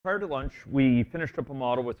Prior to lunch, we finished up a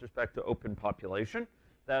model with respect to open population.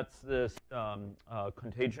 That's this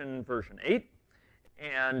contagion version 8.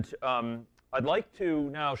 And I'd like to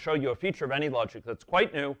now show you a feature of AnyLogic that's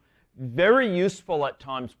quite new, very useful at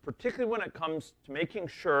times, particularly when it comes to making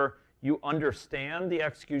sure you understand the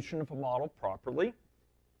execution of a model properly,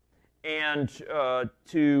 and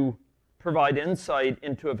to provide insight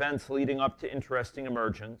into events leading up to interesting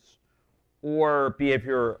emergence or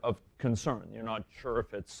behavior of concern. You're not sure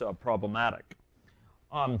if it's problematic.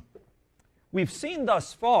 We've seen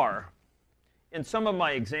thus far, in some of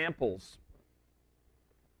my examples,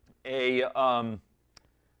 a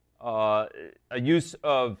use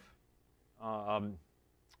of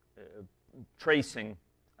tracing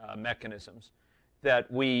mechanisms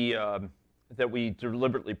that we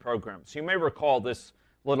deliberately program. So you may recall this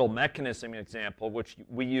little mechanism example, which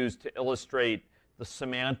we used to illustrate the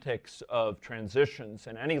semantics of transitions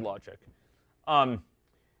in AnyLogic.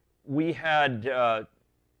 We had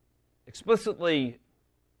explicitly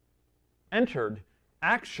entered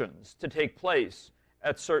actions to take place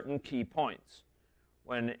at certain key points.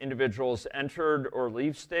 When individuals entered or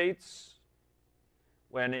leave states,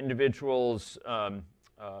 when individuals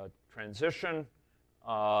transition,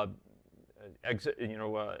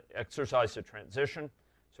 exercise a transition,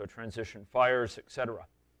 so transition fires, etc.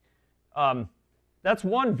 That's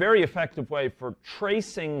one very effective way for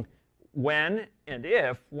tracing when and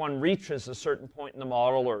if one reaches a certain point in the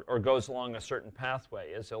model or goes along a certain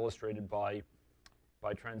pathway, as illustrated by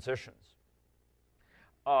transitions.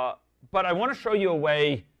 But I want to show you a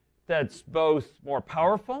way that's both more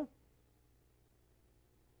powerful,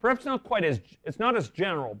 perhaps not quite as, it's not as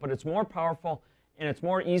general, but it's more powerful and it's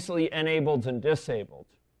more easily enabled and disabled,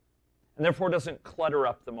 and therefore doesn't clutter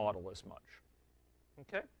up the model as much.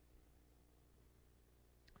 Okay?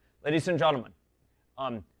 Ladies and gentlemen,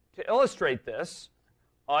 to illustrate this,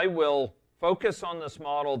 I will focus on this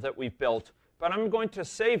model that we've built, but I'm going to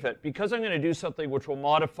save it. Because I'm going to do something which will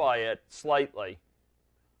modify it slightly,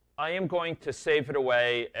 I am going to save it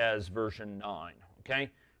away as version 9,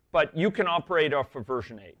 okay? But you can operate off of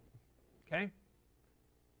version 8, okay?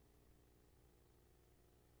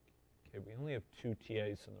 Okay, we only have 2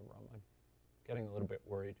 TAs in the room. I'm getting a little bit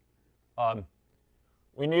worried.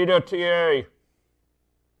 We need a TA.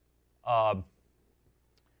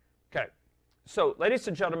 Okay, so ladies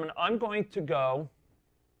and gentlemen, I'm going to go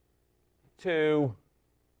to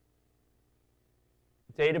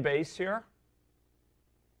database here.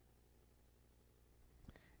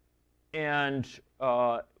 And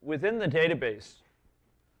within the database,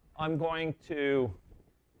 I'm going to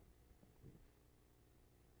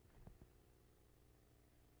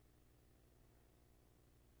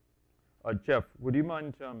Jeff, would you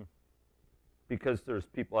mind, because there's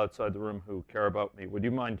people outside the room who care about me, would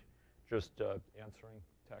you mind just answering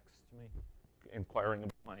text to me, inquiring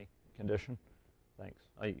about my condition? Thanks.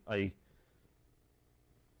 I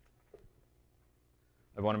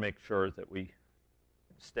want to make sure that we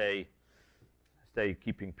stay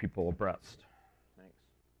keeping people abreast. Thanks.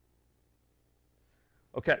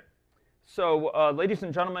 Okay. So, ladies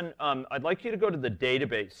and gentlemen, I'd like you to go to the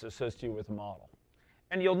database associated with the model.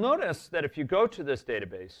 And you'll notice that if you go to this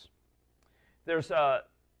database, there's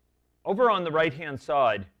over on the right-hand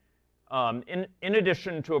side, in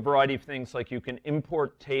addition to a variety of things like you can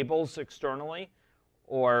import tables externally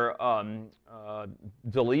or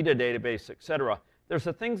delete a database, etc., there's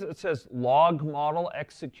a thing that says log model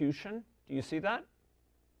execution. Do you see that?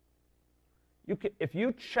 If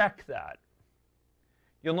you check that,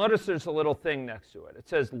 you'll notice there's a little thing next to it. It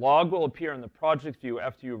says log will appear in the project view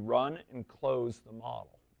after you run and close the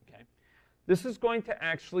model. Okay? This is going to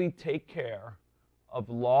actually take care of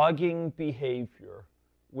logging behavior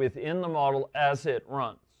within the model as it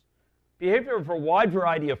runs. Behavior of a wide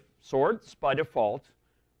variety of sorts by default,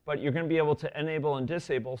 but you're going to be able to enable and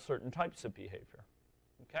disable certain types of behavior.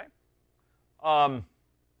 Okay?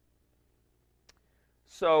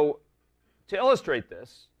 So to illustrate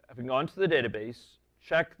this, having gone to the database,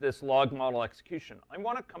 check this log model execution, I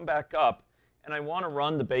want to come back up and I want to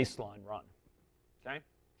run the baseline run. Okay?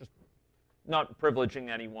 Just not privileging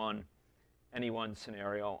any one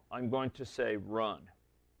scenario. I'm going to say run.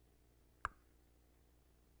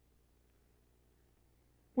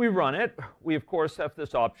 We run it. We, of course, have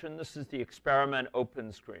this option. This is the experiment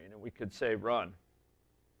open screen, and we could say run.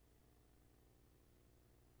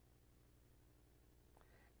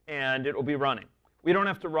 And it will be running. We don't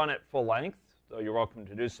have to run it full length, though you're welcome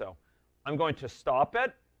to do so. I'm going to stop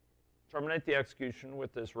it, terminate the execution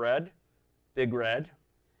with this red, big red,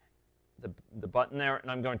 the button there,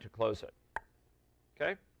 and I'm going to close it.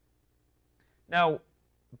 Okay? Now,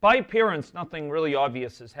 by appearance, nothing really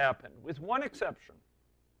obvious has happened, with one exception.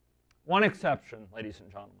 One exception, ladies and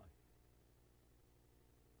gentlemen.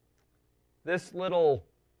 This little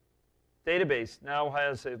database now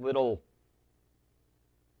has a little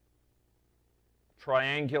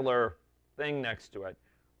triangular thing next to it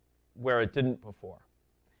where it didn't before.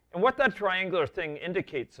 And what that triangular thing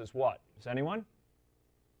indicates is what? Does anyone?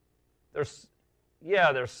 There's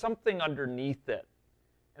something underneath it.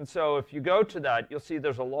 And so if you go to that, you'll see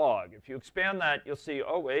there's a log. If you expand that, you'll see,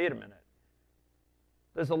 oh, wait a minute.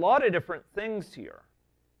 There's a lot of different things here.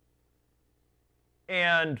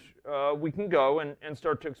 And we can go and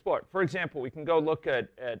start to explore. For example, we can go look at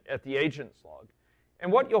the agents log.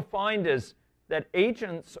 And what you'll find is that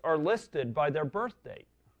agents are listed by their birth date.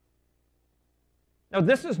 Now,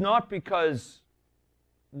 this is not because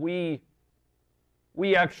we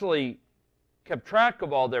actually kept track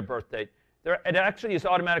of all their birth date. It actually is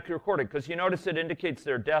automatically recorded, because you notice it indicates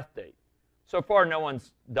their death date. So far, no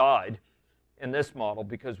one's died in this model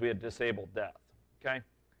because we had disabled death. Okay?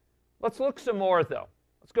 Let's look some more, though.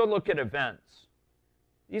 Let's go look at events.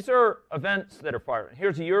 These are events that are fired.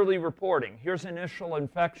 Here's yearly reporting. Here's initial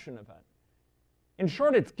infection event. In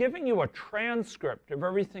short, it's giving you a transcript of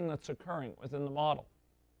everything that's occurring within the model.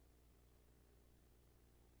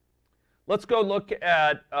 Let's go look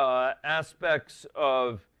at aspects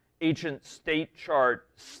of agent state chart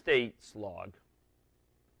states log.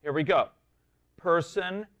 Here we go.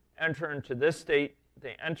 Person entered into this state.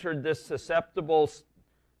 They entered this susceptible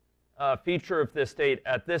feature of this state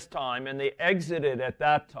at this time, and they exited at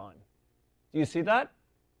that time. Do you see that?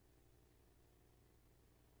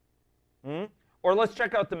 Or let's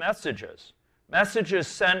check out the messages. Messages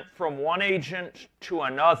sent from one agent to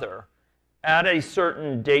another at a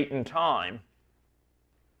certain date and time.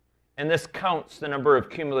 And this counts the number of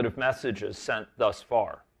cumulative messages sent thus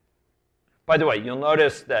far. By the way, you'll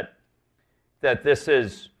notice that this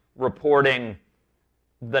is reporting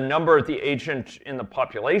the number of the agent in the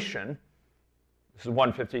population. This is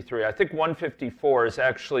 153. I think 154 is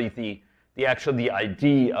actually the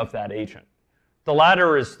ID of that agent. The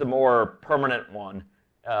latter is the more permanent one.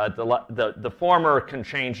 The former can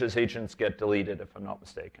change as agents get deleted, if I'm not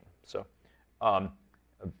mistaken. So, of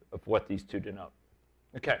what these two denote.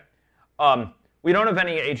 Okay. We don't have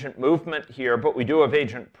any agent movement here, but we do have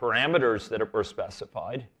agent parameters that were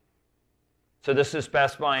specified. So this is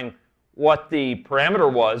specifying what the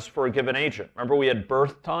parameter was for a given agent. Remember, we had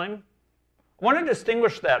birth time? I want to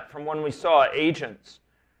distinguish that from when we saw agents,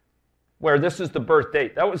 where this is the birth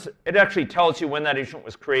date. It actually tells you when that agent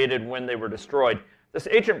was created, when they were destroyed. This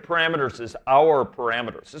agent parameters is our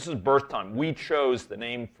parameters. This is birth time. We chose the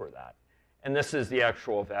name for that. And this is the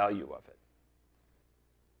actual value of it.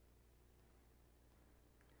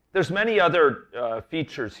 There's many other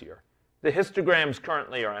features here. The histograms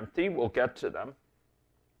currently are empty. We'll get to them.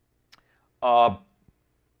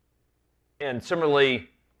 And similarly,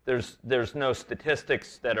 there's no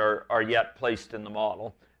statistics that are yet placed in the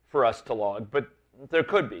model for us to log, but there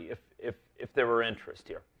could be if there were interest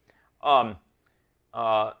here. And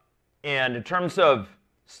in terms of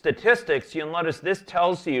statistics, you'll notice this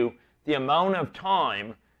tells you the amount of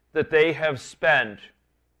time that they have spent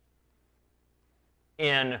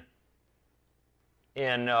in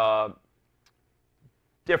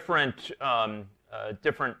different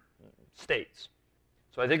states.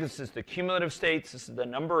 So I think this is the cumulative states. This is the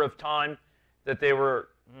number of time that they were.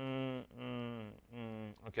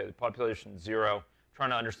 Okay, the population 0. Trying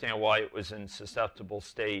to understand why it was in susceptible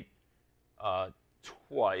state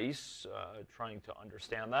twice. Trying to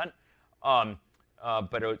understand that.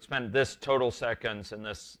 But it spent this total seconds and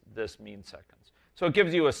this mean seconds. So it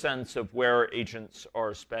gives you a sense of where agents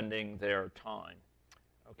are spending their time.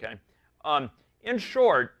 Okay. In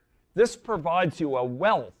short, this provides you a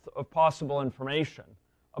wealth of possible information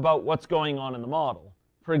about what's going on in the model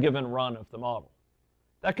for a given run of the model.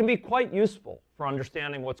 That can be quite useful for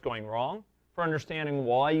understanding what's going wrong, for understanding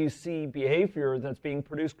why you see behavior that's being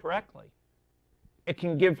produced correctly. It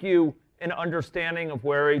can give you an understanding of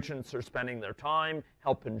where agents are spending their time,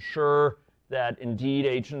 help ensure that indeed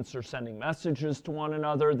agents are sending messages to one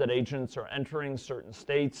another, that agents are entering certain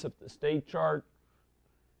states of the state chart.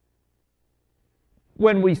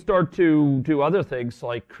 When we start to do other things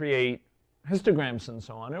like create histograms and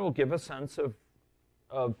so on, it will give a sense of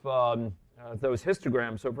those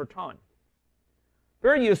histograms over time.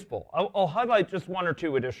 Very useful. I'll highlight just one or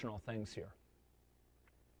two additional things here.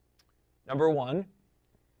 Number one,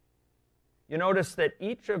 you notice that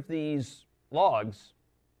each of these logs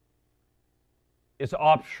is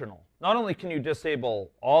optional. Not only can you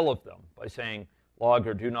disable all of them by saying log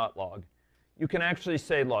or do not log, you can actually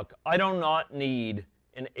say, look, I do not need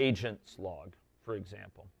an agent's log, for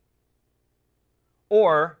example.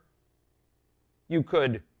 Or you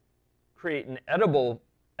could create an editable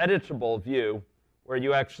view where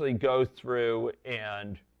you actually go through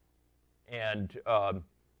and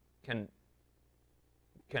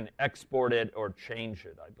can export it or change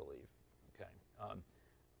it, I believe. Okay.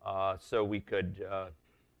 So we could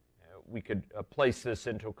place this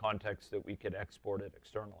into a context that we could export it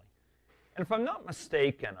externally. And if I'm not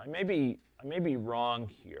mistaken, I may be wrong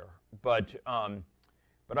here, but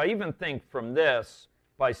I even think from this,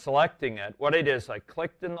 by selecting it, what I did is I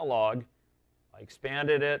clicked in the log, I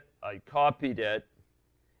expanded it, I copied it,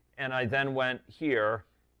 and I then went here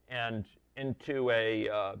and into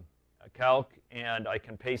a calc, and I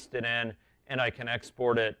can paste it in, and I can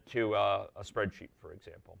export it to a spreadsheet, for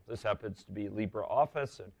example. This happens to be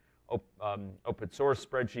LibreOffice, an open source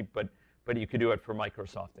spreadsheet, but you could do it for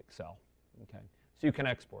Microsoft Excel. Okay, so you can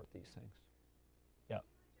export these things.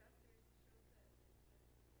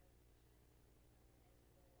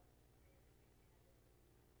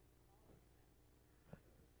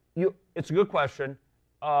 Yeah. It's a good question.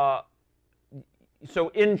 So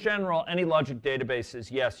in general, AnyLogic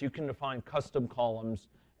databases, yes, you can define custom columns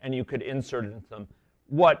and you could insert into them.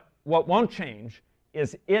 What won't change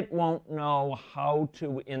is it won't know how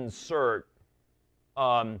to insert.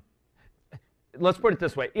 Let's put it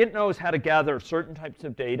this way. It knows how to gather certain types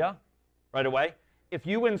of data right away. If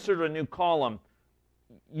you insert a new column,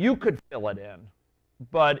 you could fill it in,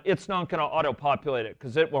 but it's not going to auto-populate it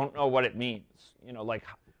because it won't know what it means. You know, like,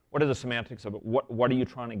 what are the semantics of it? What are you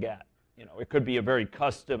trying to get? You know, it could be a very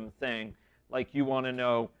custom thing, like you want to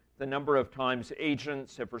know the number of times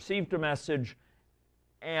agents have received a message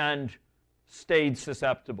and stayed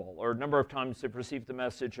susceptible, or number of times they've received the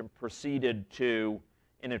message and proceeded to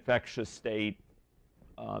an infectious state.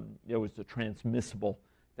 It was a transmissible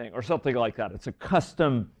thing, or something like that. It's a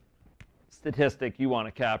custom statistic you want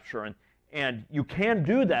to capture, and you can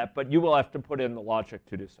do that, but you will have to put in the logic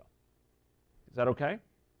to do so. Is that okay?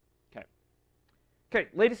 Okay,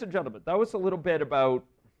 ladies and gentlemen, that was a little bit about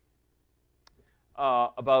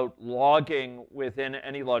logging within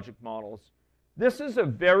AnyLogic models. This is a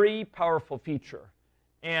very powerful feature,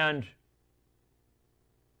 and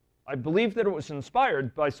I believe that it was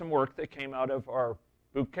inspired by some work that came out of our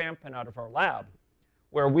boot camp and out of our lab,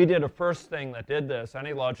 where we did a first thing that did this.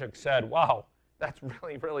 AnyLogic said, wow, that's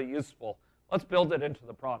really, really useful. Let's build it into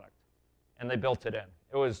the product. And they built it in.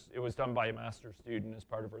 It was done by a master's student as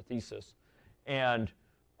part of her thesis. And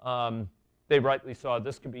they rightly saw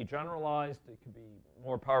this could be generalized. It could be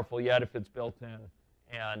more powerful yet if it's built in.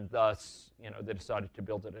 And thus, they decided to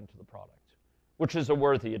build it into the product, which is a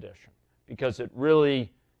worthy addition because it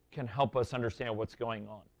really can help us understand what's going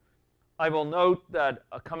on. I will note that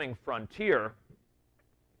a coming frontier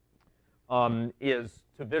is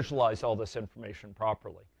to visualize all this information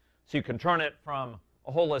properly. So you can turn it from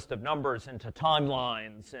a whole list of numbers into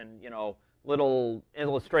timelines and little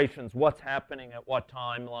illustrations, what's happening at what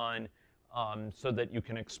timeline, so that you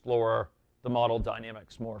can explore the model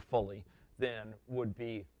dynamics more fully than would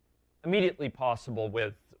be immediately possible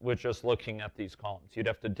with just looking at these columns. You'd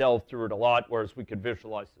have to delve through it a lot, whereas we could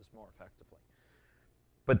visualize this more effectively.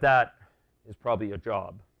 But that is probably a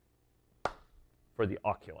job for the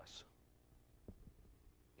Oculus.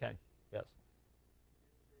 Okay, yes?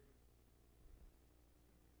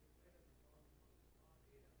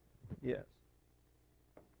 Yes.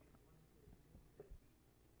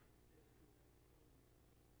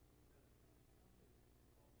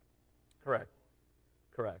 Correct.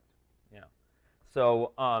 Correct. Yeah.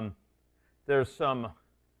 So there's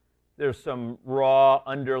some raw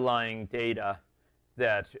underlying data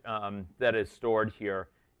that is stored here,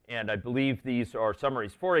 and I believe these are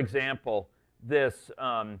summaries. For example, this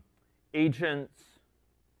agents.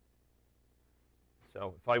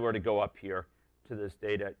 So if I were to go up here to this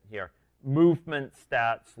data here, movement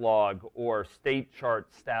stats log or state chart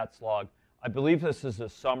stats log. I believe this is a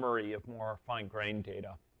summary of more fine-grained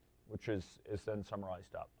data, which is then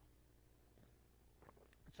summarized up.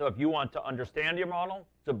 So if you want to understand your model,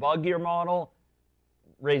 debug your model,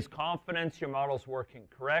 raise confidence your model's working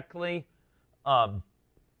correctly,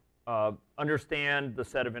 understand the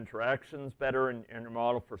set of interactions better in your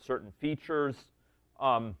model for certain features,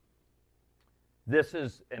 this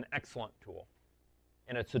is an excellent tool.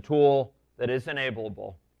 And it's a tool that is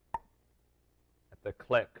enableable at the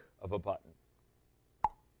click of a button.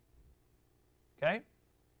 Okay?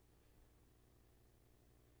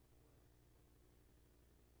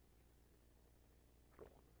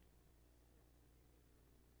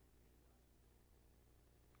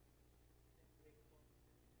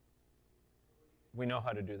 We know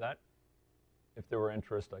how to do that. if there were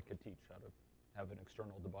interest, I could teach how to have an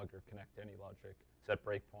external debugger connect to AnyLogic, set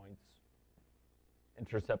breakpoints,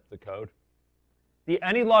 intercept the code. The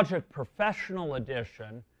AnyLogic Professional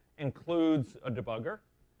Edition includes a debugger.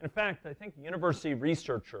 In fact, I think University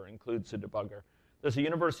Researcher includes a debugger. There's a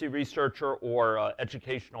University Researcher or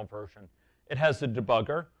educational version. It has a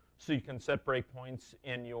debugger, so you can set breakpoints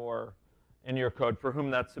in your code. For whom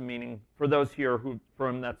that's for those here for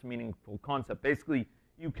whom that's a meaningful concept. Basically,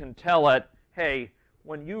 you can tell it, hey,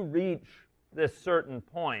 when you reach this certain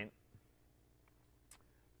point,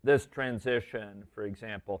 this transition, for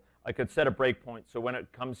example, I could set a breakpoint so when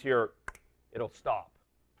it comes here, it'll stop,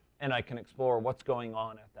 and I can explore what's going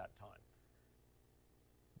on at that time.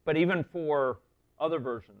 But even for other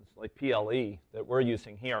versions like PLE that we're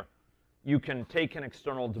using here, you can take an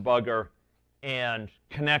external debugger and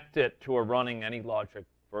connect it to a running AnyLogic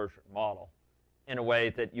version model in a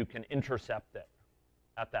way that you can intercept it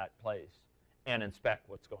at that place and inspect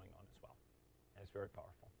what's going on as well. And it's very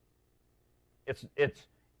powerful.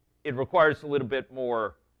 It requires a little bit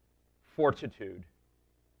more fortitude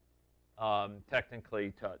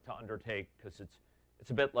technically to undertake, because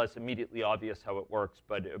it's a bit less immediately obvious how it works,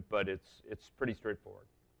 but it's pretty straightforward.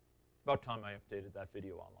 About time I updated that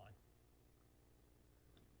video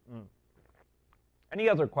online. Any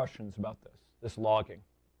other questions about this logging?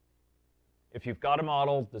 If you've got a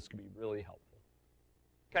model, this could be really helpful.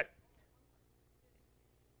 Okay.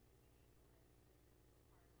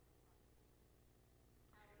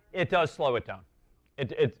 It does slow it down.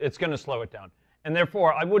 It's going to slow it down, and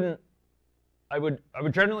therefore I would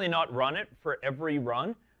generally not run it for every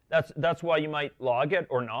run. That's why you might log it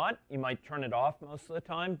or not. You might turn it off most of the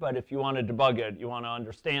time, but if you want to debug it, you want to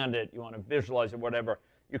understand it, you want to visualize it, whatever,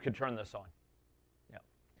 you could turn this on. Yeah.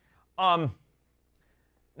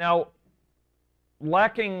 Now,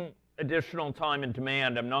 lacking additional time and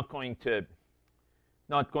demand, I'm not going to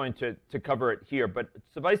cover it here, but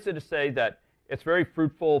suffice it to say that it's very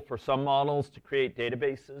fruitful for some models to create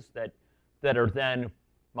databases that are then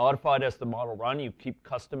modified as the model run. You keep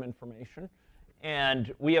custom information.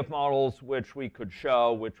 And we have models which we could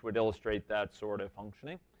show which would illustrate that sort of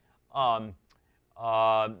functioning.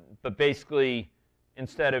 But basically,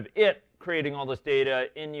 instead of it creating all this data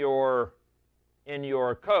in your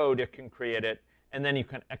code, it can create it, and then you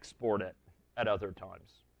can export it at other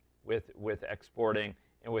times with exporting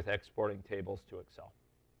tables to Excel.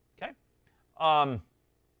 Okay?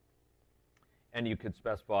 And you could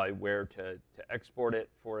specify where to export it,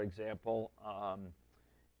 for example,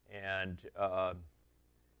 and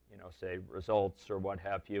say results or what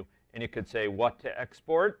have you. And you could say what to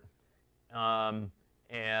export, and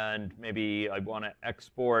maybe I want to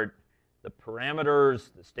export the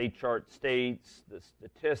parameters, the state chart states, the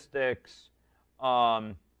statistics,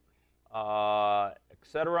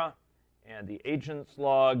 etc., and the agents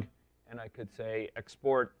log. And I could say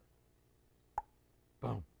export,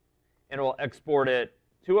 boom. And it will export it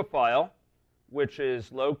to a file, which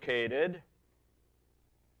is located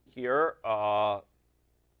here on,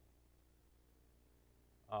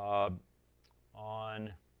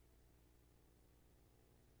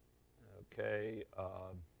 okay,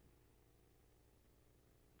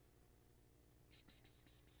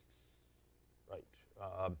 right.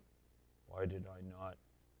 Why did I not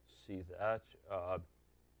see that?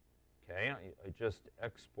 Okay, I just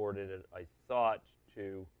exported it, I thought,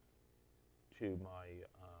 to my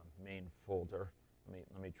main folder.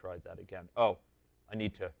 Let me try that again. Oh, I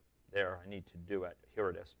need to do it.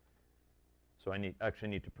 Here it is. So I actually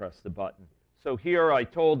need to press the button. So here I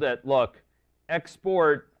told it, look,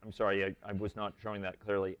 export, I'm sorry, I was not showing that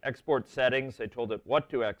clearly. Export settings, I told it what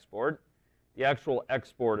to export. The actual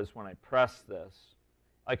export is when I press this.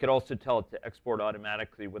 I could also tell it to export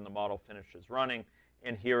automatically when the model finishes running.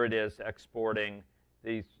 And here it is exporting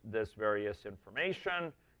this various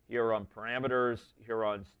information. Here on parameters, here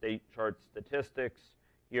on state chart statistics,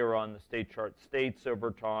 here on the state chart states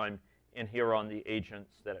over time, and here on the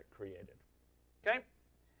agents that it created. Okay?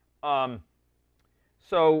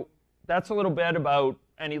 So that's a little bit about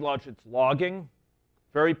AnyLogic's logging.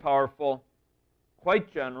 Very powerful,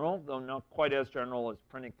 quite general, though not quite as general as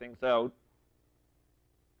printing things out.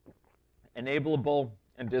 Enableable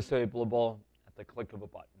and disableable at the click of a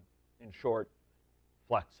button. In short,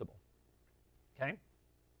 flexible. Okay?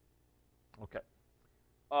 Okay.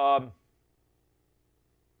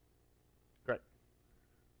 Great.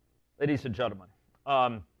 Ladies and gentlemen,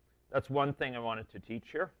 that's one thing I wanted to teach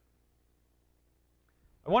here.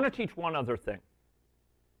 I want to teach one other thing.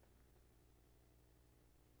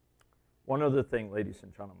 One other thing, ladies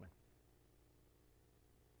and gentlemen.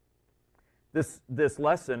 This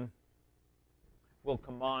lesson will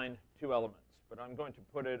combine two elements. but I'm going to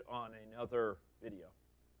put it on another video.